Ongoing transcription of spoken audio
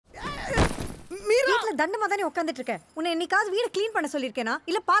தண்டமா தானே உட்காந்துட்டு இருக்க. உன்னை என்னைக்காவது வீடு க்ளீன் பண்ண சொல்லியிருக்கேனா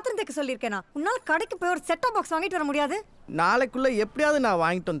இல்ல பாத்திரம் தேய்க்க சொல்லியிருக்கேனா? உன்னால கடைக்கு போய் ஒரு செட் ஆஃப் பாக்ஸ் வாங்கிட்டு வர முடியாது? நாளைக்குள்ள எப்படியாவது நான்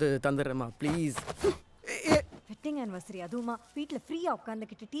வாங்கிட்டு வந்து தந்துடுறேம்மா ப்ளீஸ். வெட்டிங் ஆனிவர்சரி அதுவுமா வீட்ல ஃப்ரீயா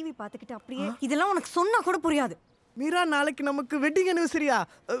உட்காந்துக்கிட்டு டிவி பார்த்துக்கிட்டு அப்படியே இதெல்லாம் உனக்கு சொன்னா கூட புரியாது. மீரா நாளைக்கு நமக்கு வெட்டிங் ஆனிவர்சரியா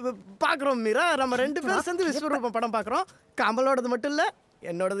பார்க்குறோம் மீரா. நம்ம 2 பேரும் சேர்ந்து விஸ்வரூபம் படம் பார்க்குறோம். கமலோடது மட்டும் இல்லை,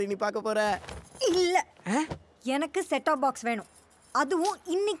 என்னோடது இனி பார்க்க போற. இல்லை, எனக்கு செட் ஆஃப் பாக்ஸ் வேணும். அதுவும்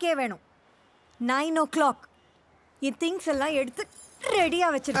இன்னைக்கே வேணும். 9 o'clock. என் திங்ஸ் எல்லாம் எடுத்து ரெடியா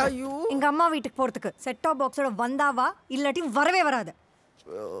வச்சிருக்கேன். எங்க அம்மா வீட்டுக்கு போறதுக்கு. செட் ஆஃப் பாக்ஸோட வந்தாவா இல்லாட்டி வரவே வராது.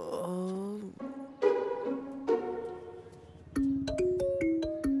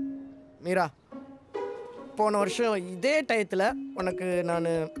 மீரா, போன வருஷம் இதே டயத்தில் உனக்கு நான்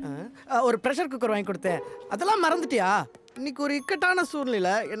ஒரு ப்ரெஷர் குக்கர் வாங்கி கொடுத்தேன். அதெல்லாம் மறந்துட்டியா? இன்னைக்கு ஒரு இக்கட்டான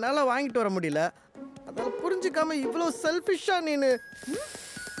சூழ்நிலை, என்னால் வாங்கிட்டு வர முடியல. அதெல்லாம் புரிஞ்சுக்காம இவ்வளோ செல்ஃபிஷா நீனு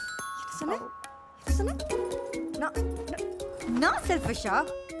நான் செல்ஃபிஷா?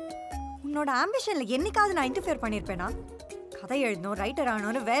 உன்னோட ஆம்பிஷன்ல என்னைக்காவது நான் இன்டர்ஃபியர் பண்ணியிருப்பேனா? கதை எழுதணும், ரைட்டர்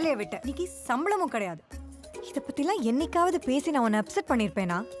ஆகணும்னு வேலையை விட்டேன். இன்னைக்கு சம்பளமும் கிடையாது. இதை பற்றிலாம் என்னைக்காவது பேசி நான் உன்னை அப்செட்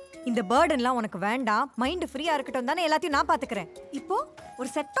பண்ணியிருப்பேனா? இந்த பேர்டன்லாம் உனக்கு வேண்டாம், மைண்ட் ஃப்ரீயா இருக்கட்டும் தானே எல்லாத்தையும் நான் பார்த்துக்கிறேன். இப்போ ஒரு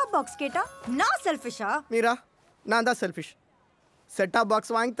செட் ஆஃப் பாக்ஸ் கேட்டா நான் செல்ஃபிஷா? மீரா, நான் தான் செல்ஃபிஷ். செட் ஆஃப்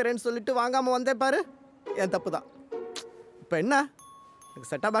பாக்ஸ் வாங்கி தரேன்னு சொல்லிட்டு வாங்காமல் வந்தேன் பாரு, என் தப்பு தான். இப்போ என்ன,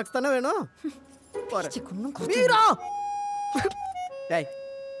 செட் ஆஃப் பாக்ஸ் தானே வேணும். மீரா, டேய்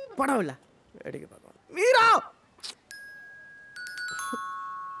படம் இல்லை வேடிக்கை பார்க்கலாம். மீரா,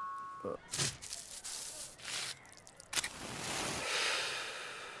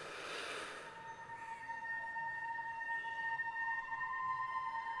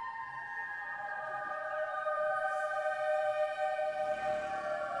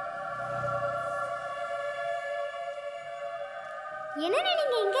 என்னண்ணே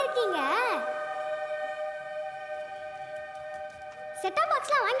நீங்க எங்க இருக்கீங்க? செட் ஆஃப்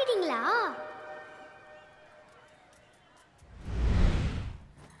பாக்ஸ்லாம் வாங்கிட்டீங்களா?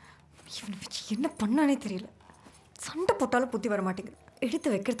 இவனை வச்சு என்ன பண்ணானே தெரியல. சண்டை போட்டாலும் புத்தி வர மாட்டேங்குது.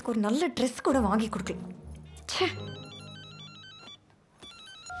 எடுத்து வைக்கிறதுக்கு ஒரு நல்ல ட்ரெஸ் கூட வாங்கி கொடுக்கல.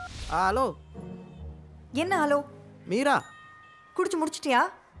 ஹலோ. என்ன ஹலோ? மீரா, குடிச்சு முடிச்சிட்டியா?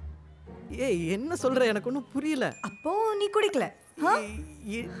 ஏய் என்ன சொல்ற, எனக்கு ஒன்றும் புரியல. அப்போ நீ குடிக்கல?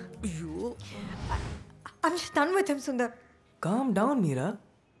 ஐயோ, I'm just done with him, Sundar. Calm down, Meera.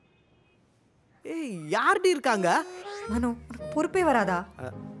 ஏய் யார்டி இருக்காங்க? மனோ, பொறுப்பே வராதா?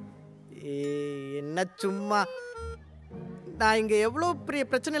 ஏய் என்ன சும்மா, நான் இங்க எவ்வளோ பெரிய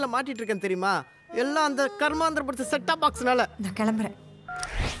பிரச்சனையில மாட்டிட்டு இருக்கேன் தெரியுமா? எல்லாம் அந்த கர்மாந்திர படுத்த செட் ஆஃப் பாக்ஸ்னால. நான் கிளம்புறேன்.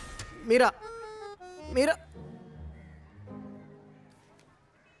 மீரா, மீரா,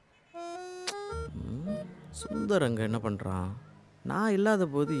 சுந்தர் அங்க என்ன பண்றான்? நான் இல்லாத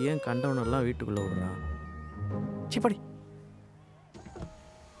போது ஏன் கண்டவனெல்லாம் வீட்டுக்குள்ள விடுறான்? சிப்படி.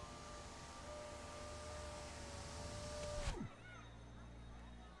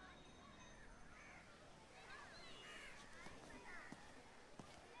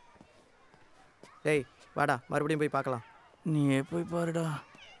 டேய் வாடா, மறுபடியும் போய் பார்க்கலாம். நீ போய் பாருடா.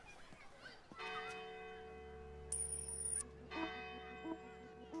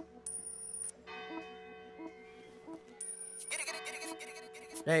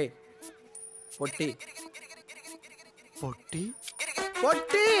 டேய் பொட்டி பொட்டி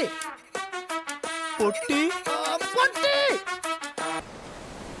பொட்டி பொட்டி பொட்டி.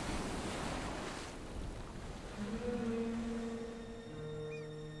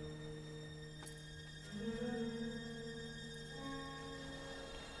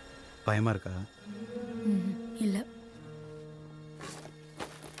 பயமா இருக்கா? இல்ல.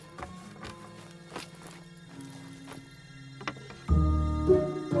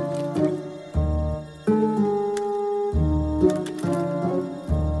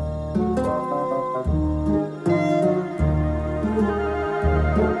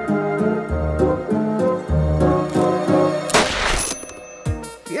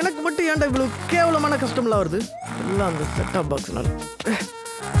 எனக்கு மட்டும் ஏன்டா இவ்வளவு கேவலமான கஷ்டம்லாம் வருது? எல்லாம் அந்த செட் ஆஃப் பாக்ஸ்னால.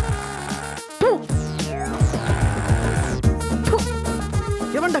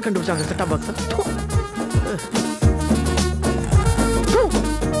 எவன்டா கண்டுபிடிச்சாங்க செட் ஆஃப் பாக்ஸ்?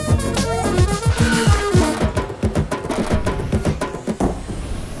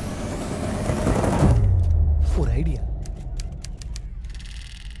 ஒரு ஐடியா.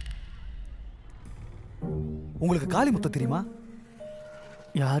 உங்களுக்கு காளிமுத்து தெரியுமா?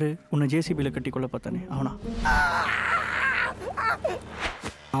 யாரு? உன்னை ஜேசிபியில் கட்டி கொள்ள பார்த்தானே அவனா?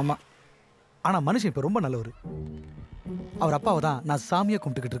 ஆமாம். ஆனால் மனுஷன் இப்போ ரொம்ப நல்லவர். அவர் அப்பாவை தான் நான் சாமியை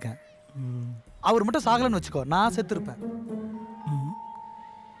கும்பிட்டுக்கிட்டு இருக்கேன். அவர் மட்டும் சாகலன்னு வச்சுக்கோ, நான் செத்துருப்பேன்.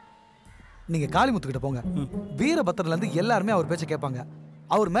 நீங்க காளிமுத்து கிட்ட போங்க. வீரபத்திரல இருந்து எல்லாருமே அவர் பேச்ச கேட்பாங்க.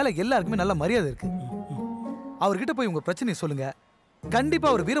 அவர் மேல எல்லாருக்குமே நல்ல மரியாதை இருக்கு. அவர்கிட்ட போய் உங்க பிரச்சனையை சொல்லுங்க. கண்டிப்பா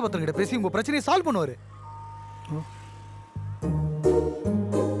அவர் வீரபத்திரன் கிட்ட பேசி உங்க பிரச்சனையை சால்வ் பண்ணுவாரு.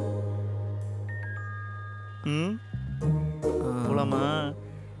 போலாமா?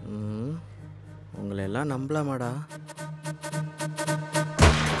 உங்களை எல்லாம் நம்பலாமாடா?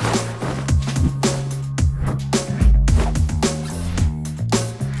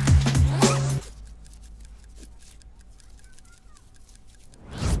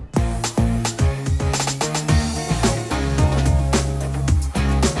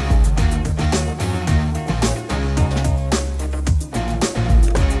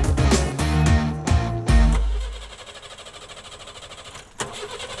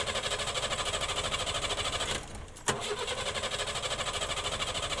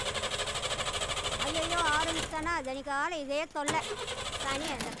 தனிக்கால இதே தொல்லை தனி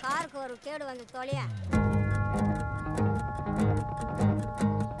அந்த காருக்கு ஒரு கேடு வந்து தொலைய.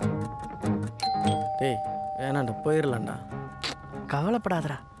 டேய் வேணாண்டா, போயிடலாம்டா.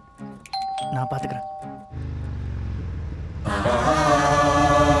 கவலைப்படாதடா, நான் பார்த்துக்கிறேன்.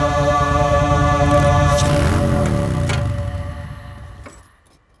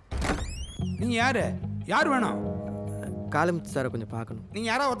 நீங்க யாரு? யார் வேணும்? காளிமுத்து சாரை கொஞ்சம் பார்க்கணும். நீங்க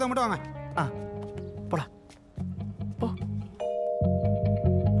யாரோ ஒருத்தவங்க மட்டும் வாங்க. போடா போ.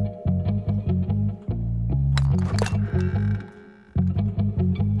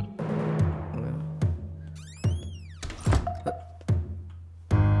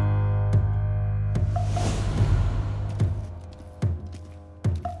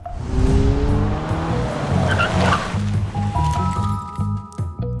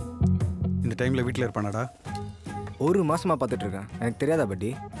 இந்த டைம்ல வீட்டில் இருப்பானாடா? ஒரு மாசமா பார்த்துட்டு இருக்கேன். எனக்கு தெரியாதா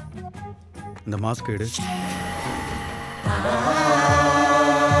பட்டி? இந்த மாஸ்க் எடு.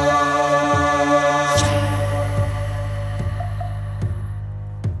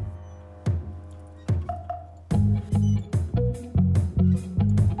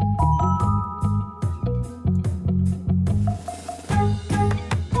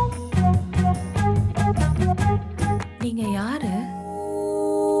 நீங்க யாரு?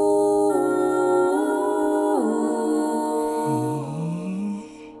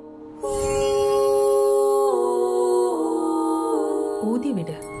 ஊதி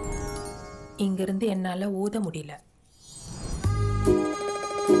விடு. இங்கிருந்து என்னால ஊத முடியல.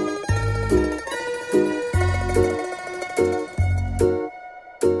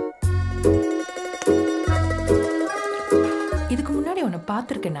 இதுக்கு முன்னாடி உன்னை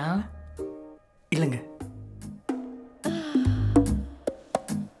பார்த்திருக்கேனா? இல்லைங்க.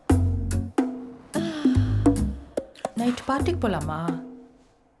 நைட் பார்ட்டிக்கு போலாமா?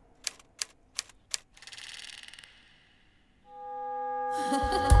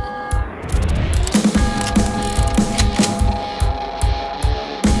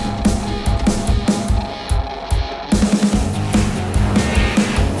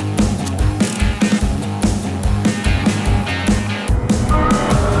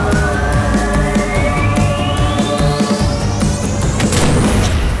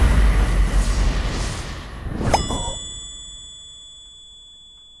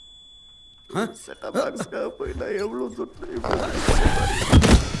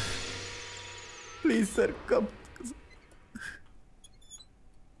 Please sir, come.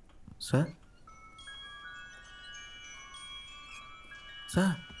 Sir? Sir?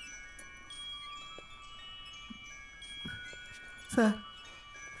 Sir?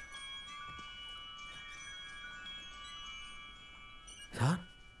 Sir?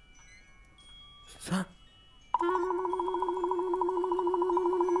 Sir?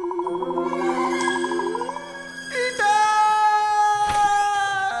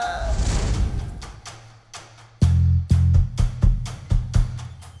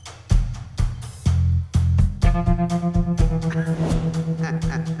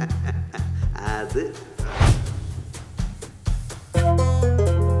 அது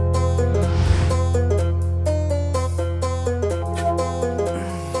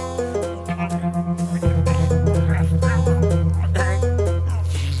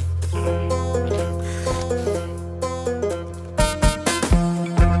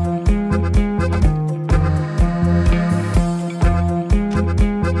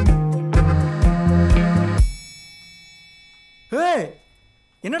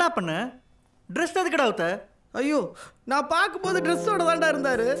என்னடா பண்ண? ட்ரெஸ் எதுக்கடா ஊத்த? ஐயோ, நான் பார்க்கும்போது ட்ரெஸ்ஸோட தான்டா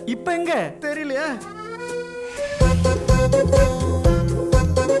இருந்தாரு. இப்போ எங்க தெரியலையே.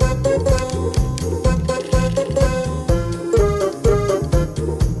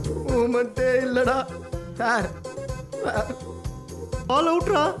 மூமெண்டே இல்லடா சார். ஆல்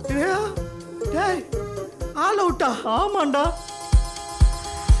அவுட்ரா. டேய் ஆல் அவுட்டா? ஆமாண்டா.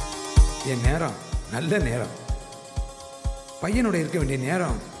 என் நேரம் நல்ல நேரம். பையனோட இருக்க வேண்டிய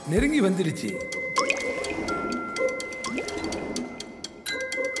நேரம் நெருங்கி வந்துடுச்சு.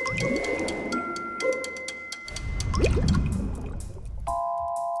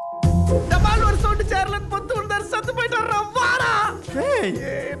 டபால் ஒரு சவுண்ட் சேர்ல பத்து வந்தார் சத்து போயிட்டாரா வாடா. ஏய்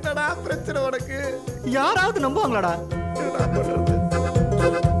என்னடா பிரச்சனை உனக்கு? யாராவது நம்புவாங்களாடா? என்னடா பண்றது?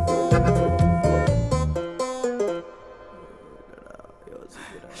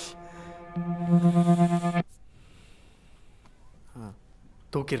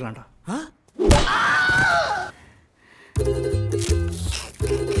 தூக்கிடலாம்டா.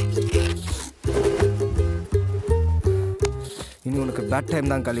 இனி உனக்கு பேட்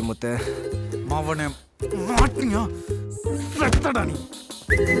டைம் தான் காளிமுத்து. மாவனே மாட்டியா செத்தடா நீ.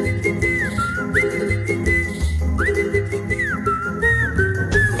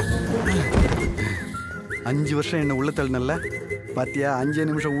 அஞ்சு வருஷம் என்ன உள்ள தள்ளினல்ல பாத்தியா? 5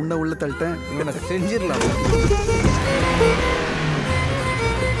 நிமிஷம் உள்ள தள்ளிட்டேன். இவனை செஞ்சிடலாம்.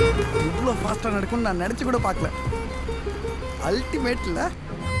 இவ்வளோ ஃபாஸ்ட்டாக நடக்கும்னு நான் நினச்சி கூட பார்க்கல. அல்டிமேட்ல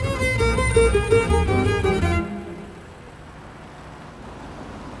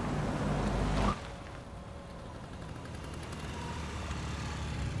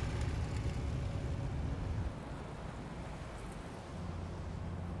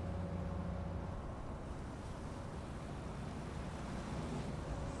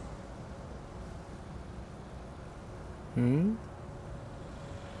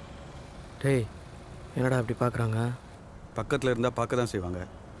டேய் என்னடா அப்படி பார்க்குறாங்க? பக்கத்தில் இருந்தால் பார்க்க தான் செய்வாங்க.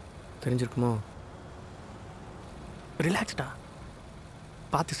 தெரிஞ்சிருக்குமோ? ரிலாக்ஸ்டா.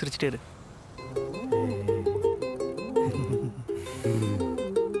 பார்த்து சிரிச்சிட்டே இரு.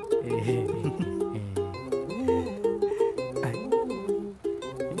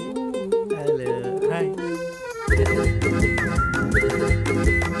 Hello hi.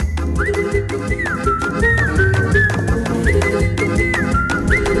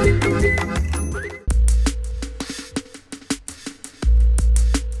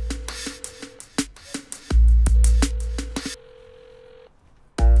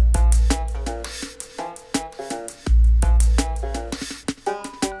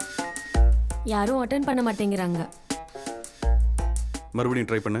 யாரும் அட்டெண்ட் பண்ண மாட்டேங்கிறாங்க. மறுபடியும்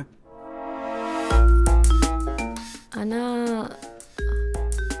ட்ரை பண்ணு. ஆனா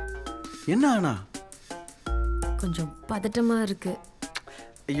என்ன ஆனா? கொஞ்சம் பதட்டமா இருக்கு.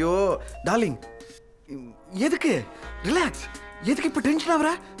 ஐயோ டார்லிங், எதுக்கு? ரிலாக்ஸ். எதுக்கு இப்போ டென்ஷன்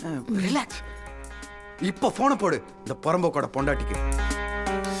ஆகுற? ரிலாக்ஸ். இப்போ ஃபோனை போடு இந்த புறம்போக்கோட பொண்டாட்டிக்கு.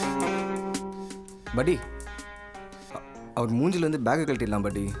 படி அவர் மூஞ்சிலேருந்து பேக்கை கழட்டிடலாம்.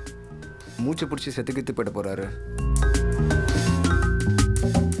 படி மூச்சை பிடிச்சி செத்துக்கித்து போயிட போகிறாரு.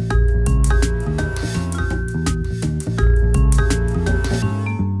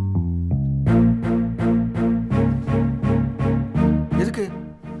 எதுக்கு?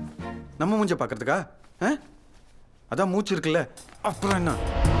 நம்ம மூஞ்ச பார்க்கறதுக்கா? அதான் மூச்சு இருக்குல்ல, அப்புறம் என்ன?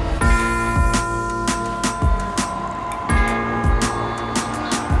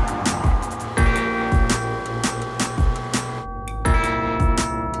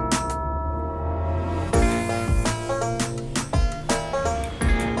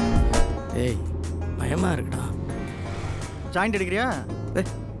 பயமாக இருக்குடா. ஜாயிண்ட் அடிக்கிறியா?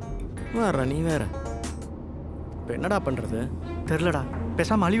 வேற நீ வேற. இப்போ என்னடா பண்ணுறது? தெரிலடா.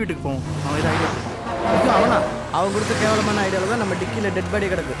 பேசாமல் அழி வீட்டுக்கு போவோம். அவன் ஏதாவது ஐடியா. அவனா அவன் கொடுத்த கேவலமான ஐடியாவில் தான் நம்ம டிக்கியில் டெட் பாடி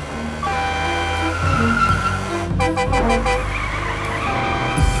கிடக்கு.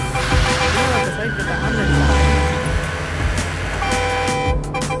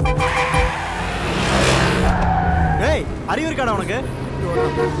 ஏய் அறிவு இருக்காடா உனக்கு?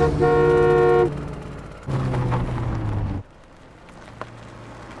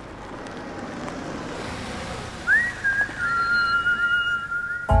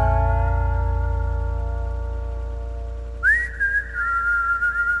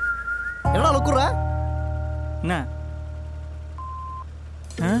 என்னடா லுக்குற? என்ன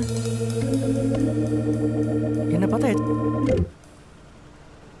என்ன பார்த்தா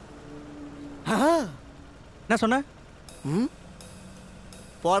என்ன சொன்ன?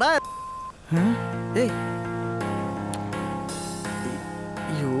 போடா. ஏய்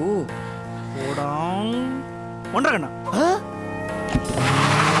ஐயோ போடா. ஒன்றரை கண்ணா.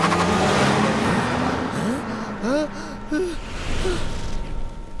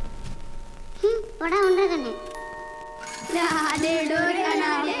 போடா ஒன்றரை கண்ணு.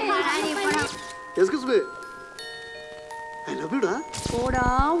 Excuse me, I love you டா. போடா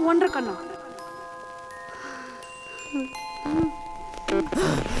ஒன்றரை கண்ணா.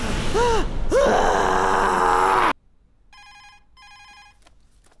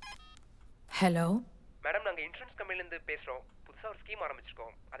 ஹலோ மேடம், நாங்கள் இன்சூரன்ஸ் கம்பெனிலேருந்து பேசுகிறோம். புதுசாக ஒரு ஸ்கீம்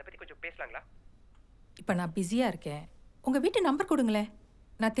ஆரம்பிச்சிருக்கோம். அதை பற்றி கொஞ்சம் பேசலாங்களா? இப்போ நான் பிஸியாக இருக்கேன். உங்கள் வீட்டு நம்பர் கொடுங்களேன்,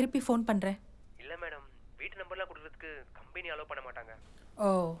 நான் திருப்பி ஃபோன் பண்ணுறேன். இல்லை மேடம், வீட்டு நம்பர்லாம் கொடுக்குறதுக்கு கம்பெனி அலோவ் பண்ண மாட்டாங்க. ஓ,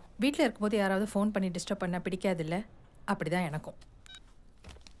 வீட்டில் இருக்கும்போது யாராவது ஃபோன் பண்ணி டிஸ்டர்ப் பண்ணால் பிடிக்காதில்ல? அப்படி தான் எனக்கும்.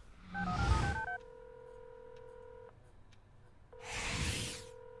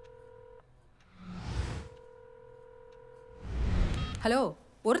 ஹலோ,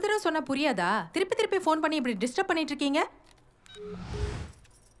 ஒரு தடவை சொன்னால் புரியாதா? திருப்பி திருப்பி ஃபோன் பண்ணி இப்படி டிஸ்டர்ப் பண்ணிட்டு இருக்கீங்க.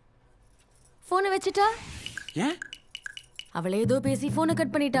 ஃபோனை வச்சுட்டா? ஏன்? அவளே ஏதோ பேசி ஃபோனை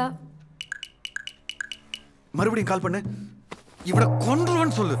கட் பண்ணிட்டா. மறுபடியும் கால் பண்ணு. இவட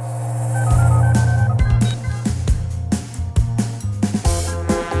கொன்றுவான்னு சொல்லு.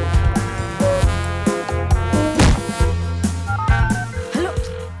 ஹலோ,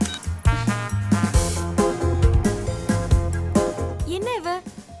 என்ன இவ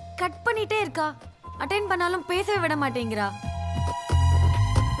கட் பண்ணிட்டே இருக்கா? அட்டெண்ட் பண்ணாலும் பேசவே விட மாட்டேங்கிறா.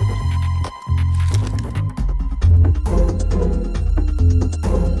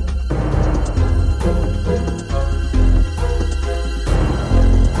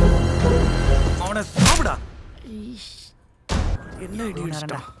 அவனை சாப்பிடா. என்ன இடி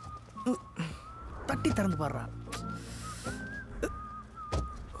இடிச்சிட்டா? தட்டி திறந்து பாடுறா.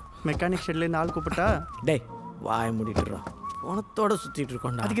 மெக்கானிக் ஷெட்லேருந்து ஆள் கூப்பிட்டா? டேய் வாய மூடிட்டுறா. உனத்தோட சுற்றிட்டு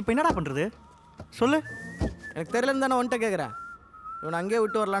இருக்கோண்டா. அதுக்கு இப்போ என்னடா பண்ணுறது சொல்லு. எனக்கு தெரியலன்னு தானே உன்ட்ட கேட்குறேன். இவனை அங்கேயே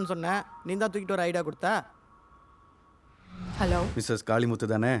விட்டு வரலான்னு சொன்னேன். நீ தான் தூக்கிட்டு ஒரு ஐடியா கொடுத்த. ஹலோ மிஸ்ஸஸ் காளிமுத்து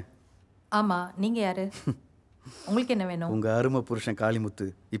தானே? ஆமாம், நீங்கள் யார்? உங்களுக்கு என்ன வேணும்? உங்கள் அருமை புருஷன் காளிமுத்து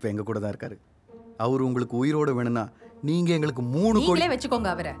இப்போ எங்கள் கூட தான் இருக்காரு. அவர் உங்களுக்கு உயிரோடு வேணும்னா நீங்கள் எங்களுக்கு 3 கோடி நீங்களே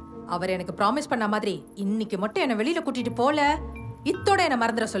வச்சுக்கோங்க அவரை. அவர் எனக்கு ப்ராமிஸ் பண்ண மாதிரி இன்னைக்கு மட்டும் என்னை வெளியில் கூட்டிட்டு போல, இத்தோட என்னை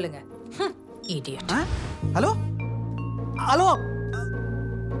மறந்துட சொல்லுங்க. இடியட். ஹலோ ஹலோ,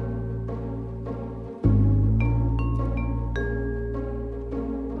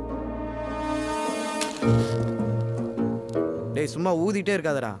 டேய் சும்மா ஊதிட்டே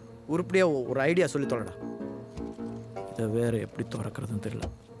இருக்காதடா. உருப்படியா ஒரு ஐடியா சொல்லி தொலைடா. இதை வேற எப்படி திறக்கிறதுன்னு தெரியல.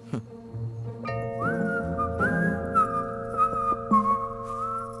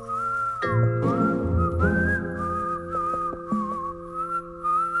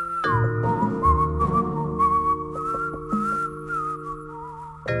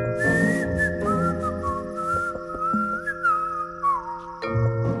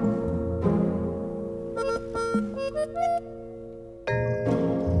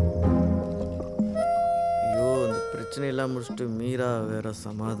 பிரச்சனையெல்லாம் முடிச்சுட்டு மீரா வேற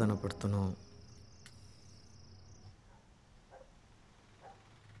சமாதானப்படுத்தணும்.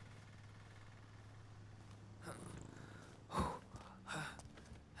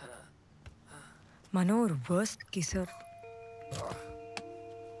 மனோ ஒரு வேர்ஸ்ட் கிசர்.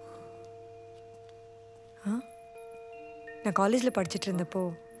 நான் காலேஜில் படிச்சுட்டு இருந்தப்போ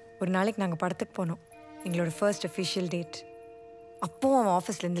ஒரு நாளைக்கு நாங்கள் படத்துக்கு போனோம். எங்களோட ஃபர்ஸ்ட் அஃபிஷியல் டேட். அப்போவும் அவன்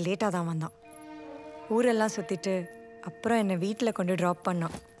ஆஃபீஸ்லேருந்து லேட்டாக தான் வந்தான். ஊரெல்லாம் சுற்றிட்டு அப்புறம் என்னை வீட்டில் கொண்டு ட்ராப்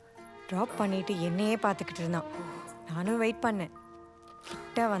பண்ணான். ட்ராப் பண்ணிவிட்டு என்னையே பார்த்துக்கிட்டு இருந்தான். நானும் வெயிட் பண்ணேன்.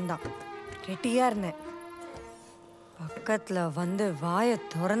 கிட்ட வந்தான். ரெட்டியாக இருந்தேன். பக்கத்தில் வந்து வாயை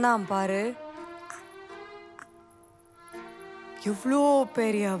திறந்தான் பாரு. எவ்வளோ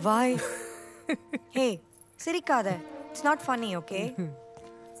பெரிய வாய். ஹே சிரிக்காத, இட்ஸ் நாட் ஃபன்னி ஓகே.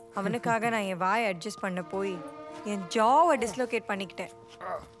 அவனுக்காக நான் என் வாயை அட்ஜஸ்ட் பண்ண போய் என் ஜாவை டிஸ்லோகேட் பண்ணிக்கிட்டேன்.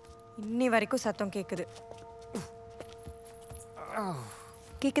 இன்னி வரைக்கும் சத்தம் கேட்குது.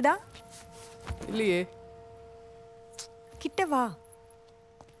 கேக்குதா? இல்லையே. கிட்ட வா.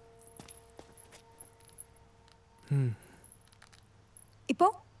 இப்போ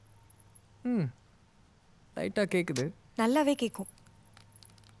லைட்டாக கேட்குது. நல்லாவே கேட்கும்.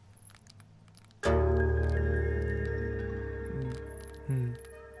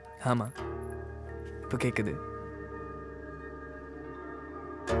 ஆமாம், இப்போ கேட்குது.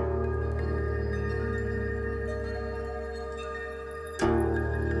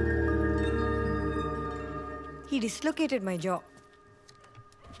 He dislocated my jaw.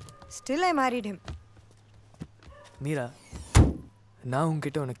 Still I married him. Meera, நான்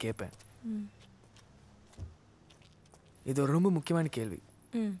உங்ககிட்ட ஒன்று கேட்பேன். இது ஒரு ரொம்ப முக்கியமான கேள்வி.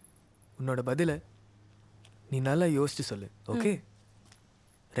 உன்னோட பதிலை நீ நல்லா யோசிச்சு சொல்லு, ஓகே?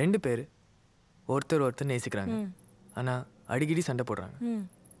 2 பேர் ஒருத்தர் நேசிக்கிறாங்க, ஆனால் அடிக்கடி சண்டை போடுறாங்க.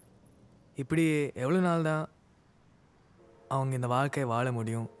 இப்படி எவ்வளோ நாள் தான் அவங்க இந்த வாழ்க்கையை வாழ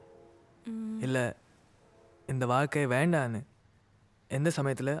முடியும்? இல்லை இந்த வாழ்க்கையை வேண்டான்னு எந்த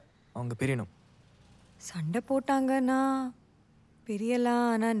சமயத்தில் அவங்க பிரியணும்? சண்டை போட்டாங்கன்னா பிரியலாம்,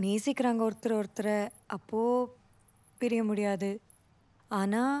 ஆனால் நேசிக்கிறாங்க ஒருத்தரை. அப்போது பிரிய முடியாது.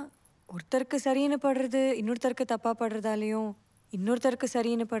 ஆனால் ஒருத்தருக்கு சரின்னு படுறது இன்னொருத்தருக்கு தப்பாக படுறதாலையும் இன்னொருத்தருக்கு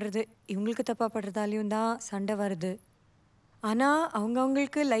சரின்னு படுறது இவங்களுக்கு தப்பாக படுறதாலையும் தான் சண்டை வருது. ஆனால்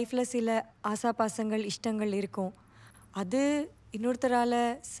அவங்கவுங்களுக்கு லைஃப்பில் சில ஆசாபாசங்கள் இஷ்டங்கள் இருக்கும். அது இன்னொருத்தரால்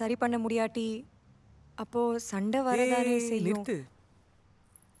சரி பண்ண முடியாட்டி அப்போது சண்டை வரதானே செய்யும்.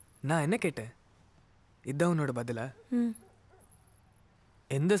 நான் என்ன கேட்டேன்? இதுதான் உன்னோட பதிலா?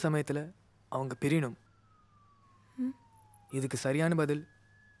 எந்த சமயத்தில் அவங்க பிரியணும்? இதுக்கு சரியான பதில்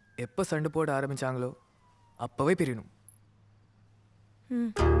எப்போ சண்டை போட ஆரம்பிச்சாங்களோ அப்போவே பிரியணும்.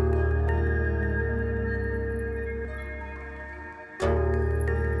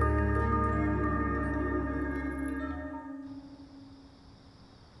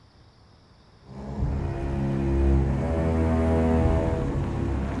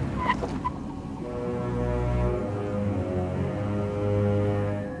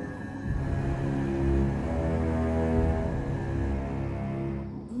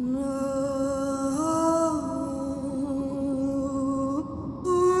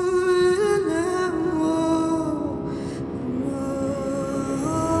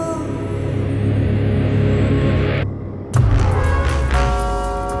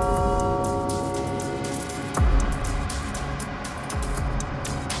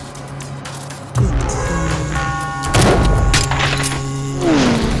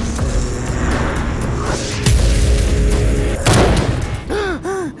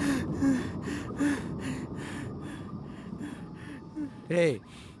 ஏய்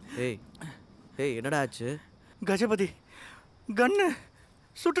ஏய் ஏய் என்னடா ஆச்சு? கஜபதி கண்ணு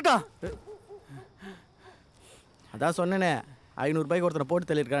சுட்டுட்டான். அதான் சொன்னேனே 500 ரூபாய்க்கு ஒருத்தனை போட்டு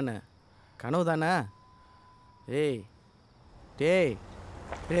தள்ளியிருக்கான்னு. கனவு தானே? ஏய் டேய்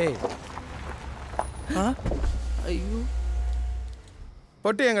டேய் ஐயோ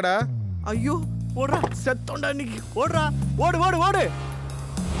பொட்டி எங்கடா? ஐயோ ஓடுறா செத்தோண்டா இன்னைக்கு. ஓடுறா ஓடு ஓடு ஓடு.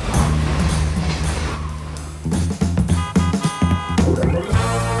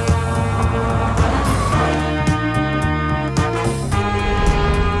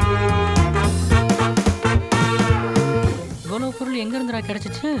 இவ்வளவு பொருள் எங்க இருந்துடா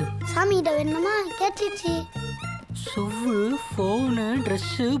கிடைச்சிச்சு? சாமி கிட்ட வேணுமா? கேட்டுச்சு. சுவ்வு, ஃபோனு,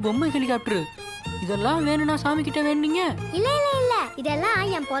 ட்ரெஸ்ஸு, பொம்மை, ஹெலிகாப்டர் இதெல்லாம் வேணும்னா சாமி கிட்ட வேணுங்க? இல்ல இல்ல இல்ல, இதெல்லாம்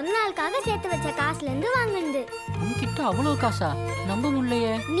என் பிறந்த நாளுக்காக சேர்த்து வச்ச காசுல இருந்து வாங்குனது. உன்கிட்ட அவ்வளவு காசா? நம்ப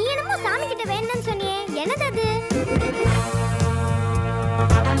முடியலையே. நீ என்னமோ சாமி கிட்ட வேணும்னு சொன்னியே, என்னது அது?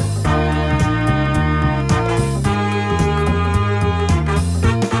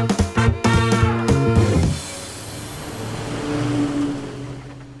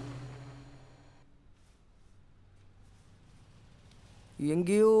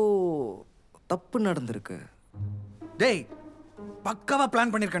 எங்கேயோ தப்பு நடந்திருக்கு. டேய் பக்காவா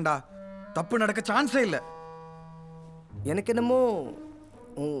பிளான் பண்ணிருக்கேன்டா. தப்பு நடக்க சான்ஸே இல்லை. எனக்கு என்னமோ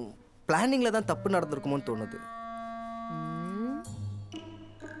பிளானிங்ல தான் தப்பு நடந்திருக்குமோன்னு தோணுது.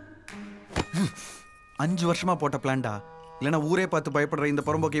 5 வருஷமா போட்ட பிளான்டா. இல்லைன்னா ஊரே பார்த்து பயப்படுற இந்த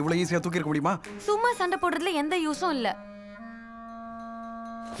புறம்போக்கு இவ்வளவு ஈஸியா தூக்கி இருக்க முடியுமா? சும்மா சண்டை போடுறதுல எந்த யூஸும் இல்ல.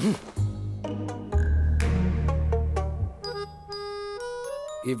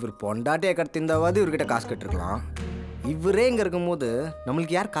 இவர் பொண்டாட்டியை கடத்திருந்தாவது இவர்கிட்ட காசு கட்டிருக்கலாம். இவரே இங்க இருக்கும் போது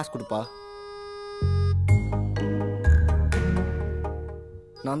நம்மளுக்கு யார் காசு கொடுப்பா?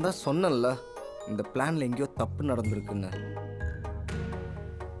 நான் தான் சொன்னேன்ல இந்த பிளான்ல எங்கேயோ தப்பு நடந்திருக்குன்னு.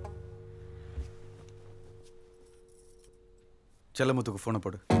 செல்லமுத்துக்கு போன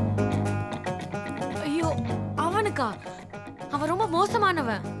போடு. ஐயோ அவனுக்கா? அவன் ரொம்ப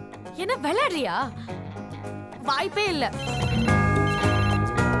மோசமானவன். என்ன விளையாடுறியா? வாய்ப்பே இல்ல.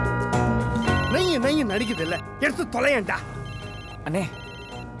 நெய்ய நடிக்குது இல்ல, எடுத்து தொலையண்டா. அண்ணே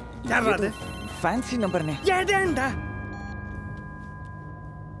யாரா அது? ஃபேன்சி நம்பர்ண்ணே. ஏடேண்டா.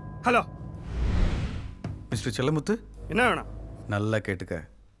 ஹலோ மிஸ்டர் செல்லமுத்து, என்ன வேணும்? நல்லா கேட்டுக்க.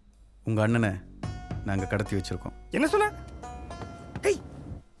 உங்க அண்ணனை நாங்க கடத்தி வச்சிருக்கோம். என்ன சொன்ன?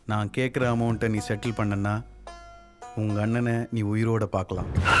 நான் கேட்குற அமௌண்ட்டை நீ செட்டில் பண்ணனா உங்க அண்ணனை நீ உயிரோட பார்க்கலாம்.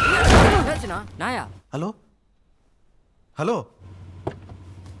 நாயா? ஹலோ ஹலோ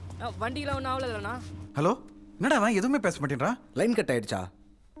வண்டியில ஒன்றும் ஆகலண்ணா. ஹலோ என்னடா அவன் எதுவுமே பேச மாட்டேன்றான்? லைன் கட் ஆயிடுச்சா?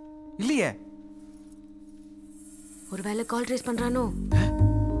 இல்லையே. ஒருவேளை கால் ட்ரேஸ் பண்றானோ?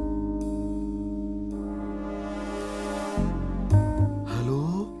 ஹலோ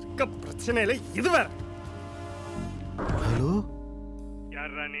பிரச்சனை இல்லை, இது வேற. ஹலோ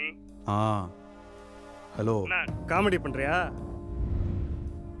யார் ராணி? ஹலோ காமெடி பண்றியா?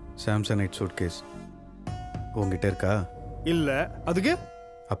 சாம்சங் சூட்கேஸ் உங்ககிட்ட இருக்கா? இல்ல. அதுக்கு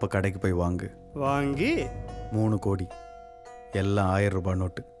அப்ப கடைக்கு போய் வாங்கு. வாங்கி 3 கோடி எல்லாம் 1000 ரூபாய்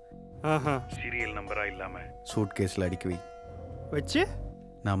நோட்டு. ஆஹா. சீரியல் நம்பரா இல்லாம சூட்கேஸ்ல அடிக்க வை. வச்சு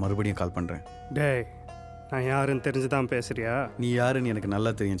நான் மறுபடியும் கால் பண்ணுறேன். டேய், நான் யாருன்னு தெரிஞ்சுதான் பேசுறியா? நீ யாருன்னு எனக்கு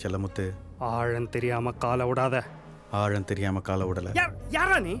நல்லா தெரியும் செல்லமுத்து. ஆழம் தெரியாம காலை விடாத. ஆழம் தெரியாமல் காலை விடலை.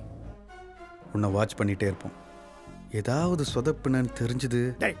 யாரா நீ? உன்னை வாட்ச் பண்ணிகிட்டே இருப்போம். ஏதாவது சொதப்புனன்னு தெரிஞ்சுது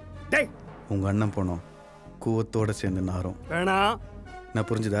உங்கள் அண்ணன் போனோம் கூவத்தோடு சேர்ந்து நாரும். வேணா நான்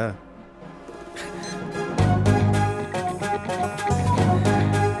புரிஞ்சுதா?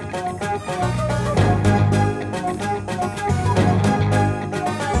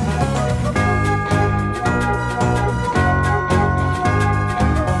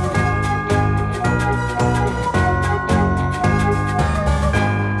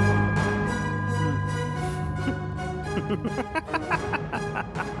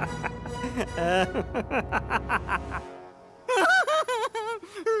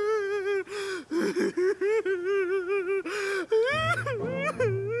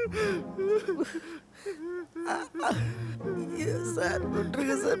 சார்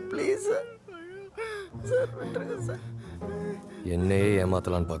விட்டுருங்க சார், ப்ளீஸ் சார். சார் விட்டுருங்க சார். என்னையே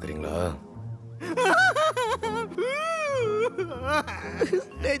ஏமாத்தலான்னு பார்க்குறீங்களா?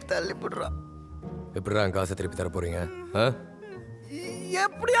 டேய் தள்ளி போடுறான். எப்படிடா காசை திருப்பி தர போறீங்க?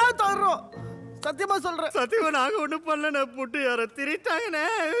 எப்படியா தர்றோம்? சத்தியமா சொல்றேன். சத்தியமா நாங்க ஒண்ணும் பண்ணல. புட்டு யார திரிட்டாங்கண்ணே.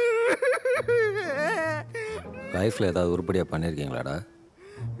 லைஃப்ல ஏதாவது உருப்படியா பண்ணிருக்கீங்களாடா?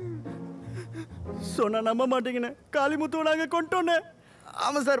 சொன்னா நம்ப மாட்டீங்கண்ணே. காளிமுத்து நாங்க கொண்டோன்னே.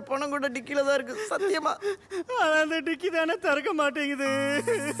 ஆமா சார், பணம் கூட டிக்கில தான் இருக்கு சத்தியமா. ஆனா அந்த டிக்கி தானே திறக்க மாட்டேங்குது.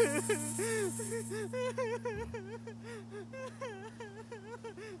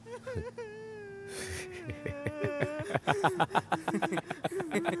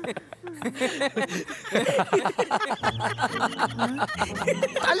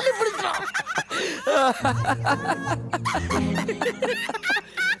 தள்ளி பிடிச்சான்.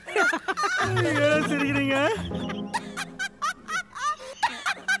 சிரிக்கிறீங்க?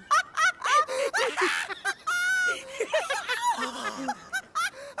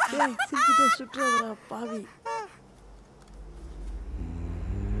 சுற்றுறா பாவி.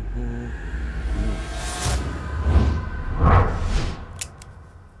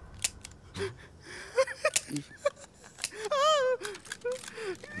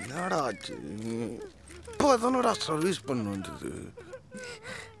 என்னடா ஆச்சு? இப்போதானடா சர்வீஸ் பண்ண வந்தது.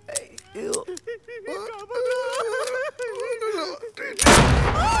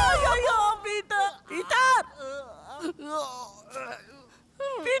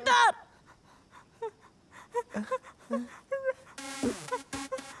 பீட்டர்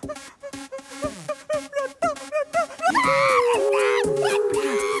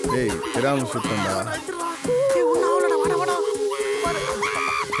ஏய், தெரியாம சுத்தண்டா.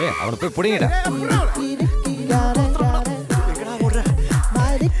 ஏய், அவனை போய் பிடிங்கடா.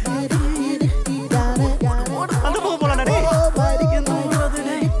 அந்த போக போலாம்.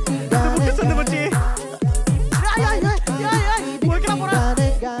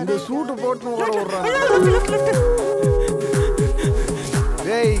 இந்த சூட்டு போட்டு ஓட விடுறான்.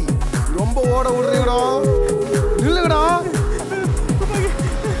 டேய், ரொம்ப ஓட விடுறீங்கடா. நில்லுங்கடா.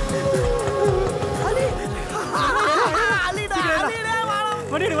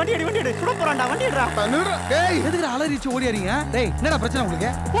 ஓடியாரீங்க. டேய், என்னடா பிரச்சனை உங்களுக்கு?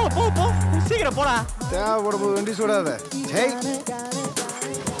 போ சீக்கிரம் போடா. தேவைப்படும் போது வண்டி சுடாத. ஜெய்.